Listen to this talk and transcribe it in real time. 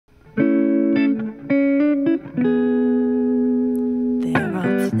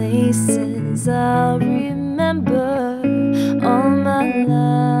places I'll remember all my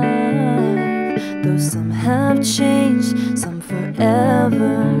life. Though some have changed, some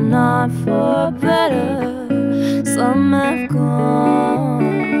forever, not for better. Some have gone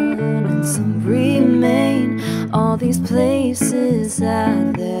and some remain. All these places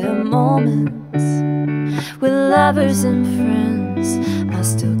had their moments with lovers and friends I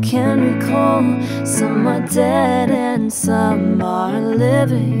still can recall. Some are dead and some are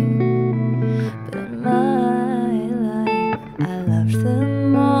living, but in my life I loved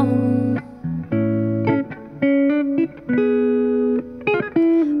them all.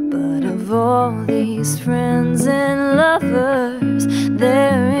 But of all these friends and lovers,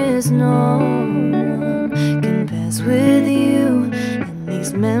 there is no one compares with you. And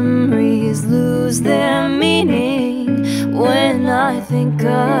these memories lose their meaning when I think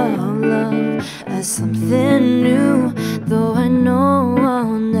of love as something new. Though I know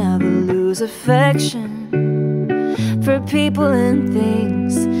I'll never lose affection for people and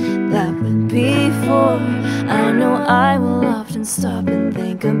things that went before. I know I will often stop and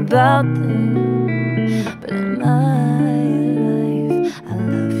think about them, but in my life I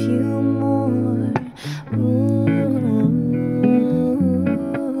love you more.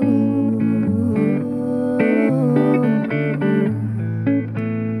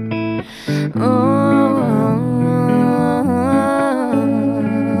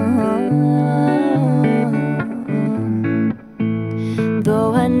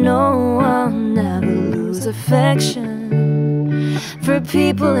 Though I know I'll never lose affection for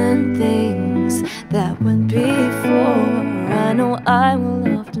people and things that went before. I know I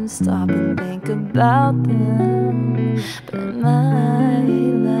will often stop and think about them, but in my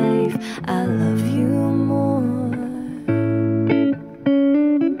life I love you more.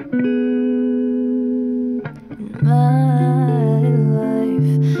 In my